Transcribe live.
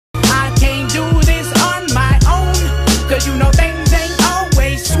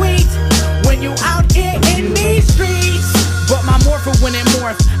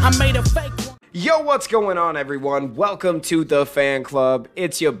I made a fake one. Yo, what's going on, everyone? Welcome to the fan club.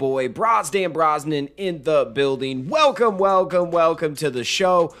 It's your boy Brosdan Brosnan in the building. Welcome to the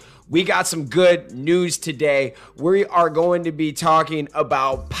show. We got some good news today. We are going to be talking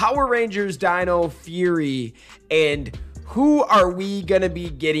about Power Rangers Dino Fury and who are we going to be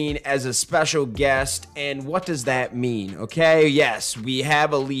getting as a special guest and what does that mean, okay? Yes, we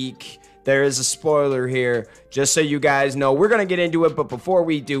have a leak. There is a spoiler here, just so you guys know. We're going to get into it, but before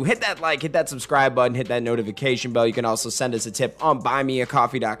we do, hit that like, hit that subscribe button, hit that notification bell. You can also send us a tip on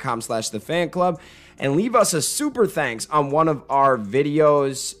buymeacoffee.com/thefanclub and leave us a super thanks on one of our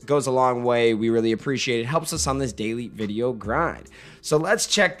videos. It goes a long way. We really appreciate it. Helps us on this daily video grind. So let's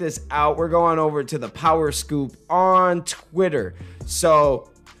check this out. We're going over to the Power Scoop on Twitter. So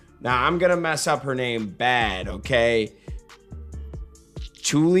now I'm going to mess up her name bad, okay?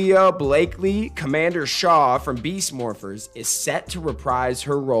 Julia Blakely, Commander Shaw from Beast Morphers, is set to reprise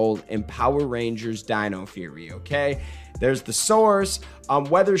her role in Power Rangers Dino Fury, okay? There's the source.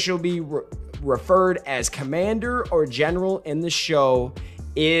 Whether she'll be referred as Commander or General in the show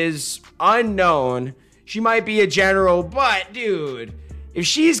is unknown. She might be a General, but dude, if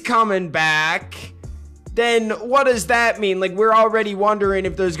she's coming back, then what does that mean? Like, we're already wondering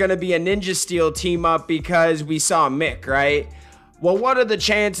if there's going to be a Ninja Steel team up because we saw Mick, right? Well, what are the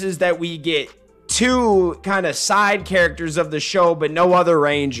chances that we get two kind of side characters of the show, but no other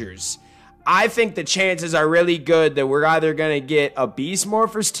Rangers? I think the chances are really good that we're either going to get a Beast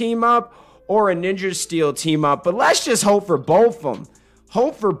Morphers team up or a Ninja Steel team up, but let's just hope for both of them.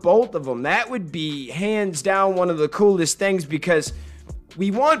 Hope for both of them. That would be hands down one of the coolest things because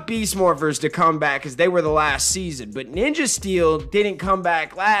we want Beast Morphers to come back because they were the last season, but Ninja Steel didn't come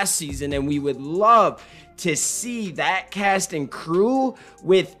back last season, and we would love to see that cast and crew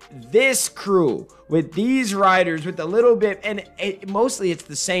with this crew, with these writers, with a little bit, and mostly it's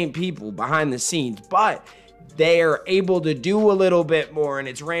the same people behind the scenes, but they are able to do a little bit more, and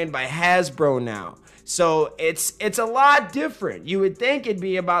it's ran by Hasbro now. So it's a lot different. You would think it'd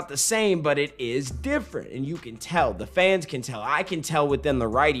be about the same, but it is different, and you can tell. The fans can tell. I can tell within the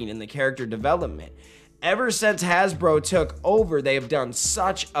writing and the character development. Ever since Hasbro took over, they have done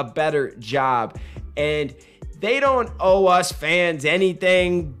such a better job, and they don't owe us fans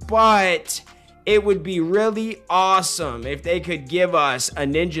anything, but it would be really awesome if they could give us a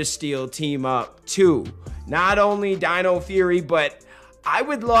Ninja Steel team up too. Not only Dino Fury, but I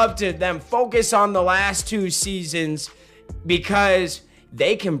would love to them focus on the last two seasons because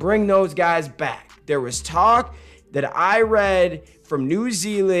they can bring those guys back. There was talk that I read from New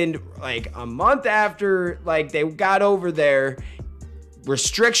Zealand like a month after like they got over there.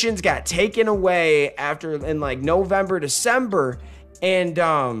 Restrictions got taken away after in like November, December, and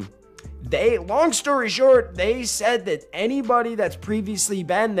long story short, they said that anybody that's previously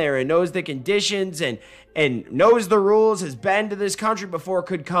been there and knows the conditions and knows the rules, has been to this country before,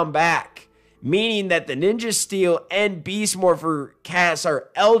 could come back. Meaning that the Ninja Steel and Beast Morpher casts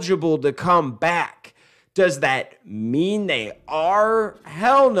are eligible to come back. Does that mean they are?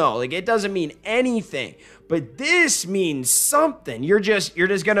 Hell no. Like, it doesn't mean anything. But this means something. You're just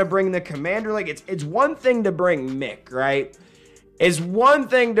gonna bring the Commander. Like, it's one thing to bring Mick, right? It's one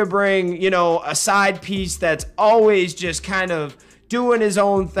thing to bring, you know, a side piece that's always just kind of doing his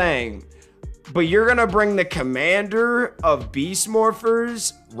own thing. But you're gonna bring the Commander of Beast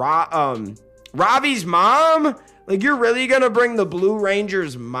Morphers, Ravi's mom? Like, you're really gonna bring the Blue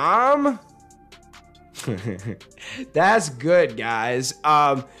Ranger's mom? That's good, guys.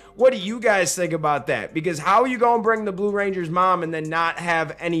 What do you guys think about that? Because how are you gonna bring the Blue Ranger's mom and then not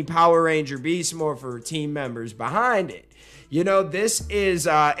have any Power Ranger Beast Morpher team members behind it? You know, this is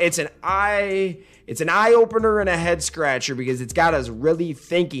it's an eye opener and a head scratcher because it's got us really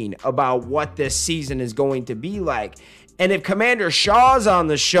thinking about what this season is going to be like. And if Commander Shaw's on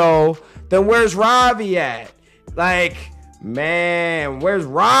the show, then where's Ravi at? Like, man, where's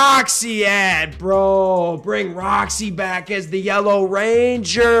Roxy at, bro? Bring Roxy back as the Yellow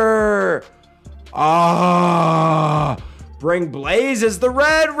Ranger. Bring Blaze as the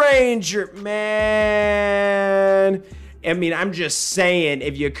Red Ranger, man. I mean, I'm just saying,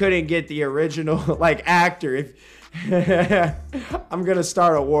 if you couldn't get the original, like, actor, if I'm gonna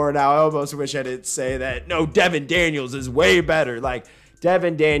start a war now. I almost wish I didn't say that. No, Devin Daniels is way better. Like,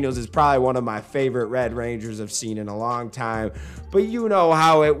 Devin Daniels is probably one of my favorite Red Rangers I've seen in a long time. But you know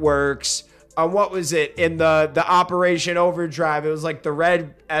how it works. What was it in the Operation Overdrive? It was like the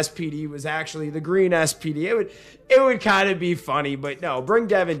red SPD was actually the green SPD. It would kind of be funny, but no, bring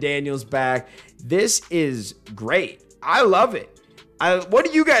Devin Daniels back. This is great. I love it. What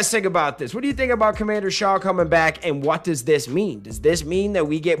do you guys think about this? What do you think about Commander Shaw coming back, and what does this mean? Does this mean that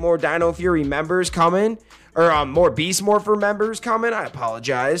we get more Dino Fury members coming? Or more Beast Morpher members coming? I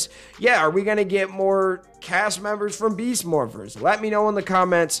apologize. Yeah, are we going to get more cast members from Beast Morphers? Let me know in the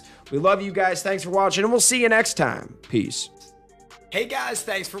comments. We love you guys. Thanks for watching, and we'll see you next time. Peace. Hey guys,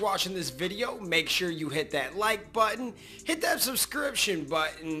 thanks for watching this video. Make sure you hit that like button, hit that subscription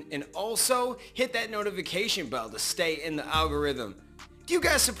button, and also hit that notification bell to stay in the algorithm. Do you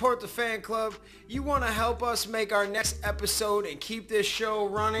guys support the fan club? You want to help us make our next episode and keep this show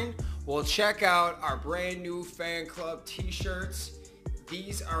running? Well, check out our brand new fan club t-shirts.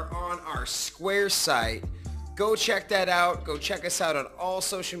 These are on our Square site. Go check that out. Go check us out on all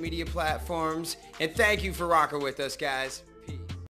social media platforms. And thank you for rocking with us, guys.